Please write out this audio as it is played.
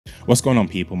What's going on,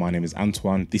 people? My name is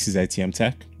Antoine, this is ATM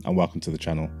Tech, and welcome to the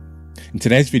channel. In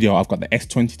today's video, I've got the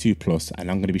S22 Plus, and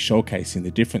I'm going to be showcasing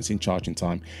the difference in charging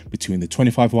time between the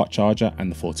 25-watt charger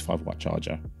and the 45-watt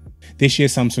charger. This year,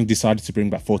 Samsung decided to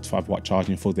bring back 45-watt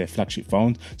charging for their flagship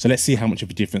phones, so let's see how much of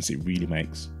a difference it really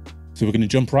makes. So we're going to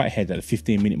jump right ahead at the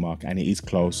 15-minute mark, and it is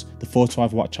close. The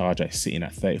 45-watt charger is sitting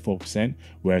at 34%,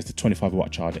 whereas the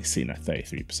 25-watt charger is sitting at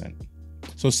 33%.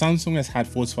 So Samsung has had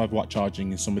 45-watt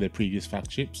charging in some of their previous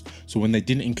flagships, so when they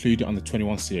didn't include it on the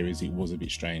 21 series, it was a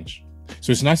bit strange.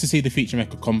 So it's nice to see the feature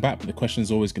maker come back, but the question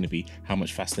is always going to be how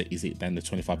much faster is it than the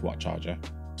 25-watt charger.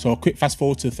 So a quick fast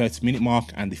forward to the 30-minute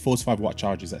mark, and the 45-watt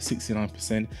charger is at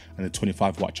 69% and the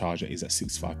 25-watt charger is at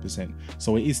 65%.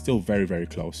 So it is still very, very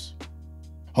close.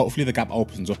 Hopefully the gap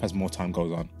opens up as more time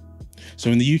goes on.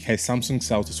 So in the UK, Samsung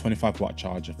sells a 25-watt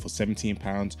charger for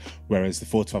 £17, whereas the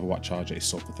 45-watt charger is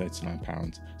sold for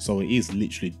 £39. So it is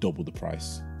literally double the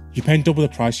price. If you're paying double the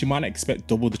price, you might not expect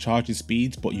double the charging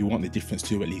speeds, but you want the difference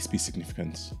to at least be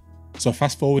significant. So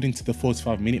fast forwarding to the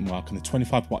 45-minute mark, and the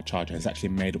 25-watt charger has actually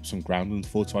made up some ground on the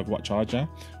 45-watt charger,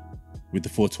 with the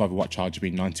 45-watt charger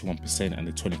being 91% and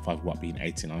the 25-watt being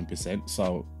 89%.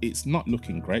 So it's not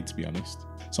looking great, to be honest.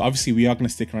 So obviously we are going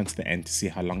to stick around to the end to see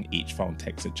how long each phone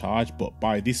takes to charge, but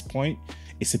by this point,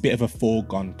 it's a bit of a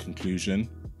foregone conclusion.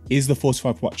 Is the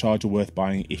 45-watt charger worth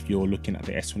buying if you're looking at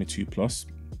the S22 Plus?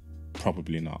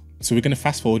 Probably not. So we're going to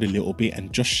fast forward a little bit,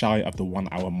 and just shy of the 1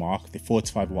 hour mark, the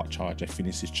 45-watt charger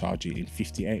finishes charging in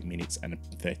 58 minutes and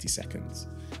 30 seconds.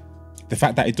 The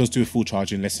fact that it does do a full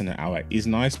charge in less than an hour is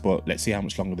nice, but let's see how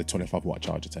much longer the 25-watt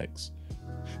charger takes.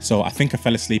 So I think I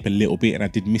fell asleep a little bit and I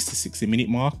did miss the 60-minute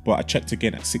mark, but I checked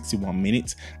again at 61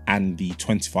 minutes and the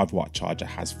 25-watt charger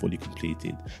has fully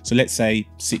completed. So let's say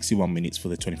 61 minutes for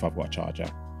the 25-watt charger.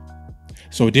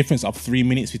 So a difference of 3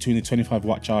 minutes between the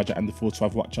 25-watt charger and the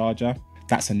 45-watt charger.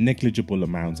 That's a negligible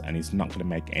amount and it's not going to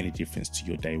make any difference to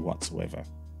your day whatsoever.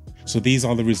 So these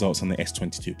are the results on the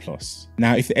S22 Plus.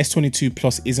 Now, if the S22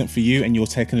 Plus isn't for you and you're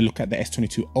taking a look at the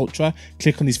S22 Ultra,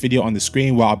 click on this video on the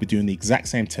screen where I'll be doing the exact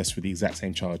same test with the exact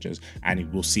same chargers,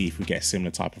 and we'll see if we get a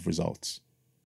similar type of results.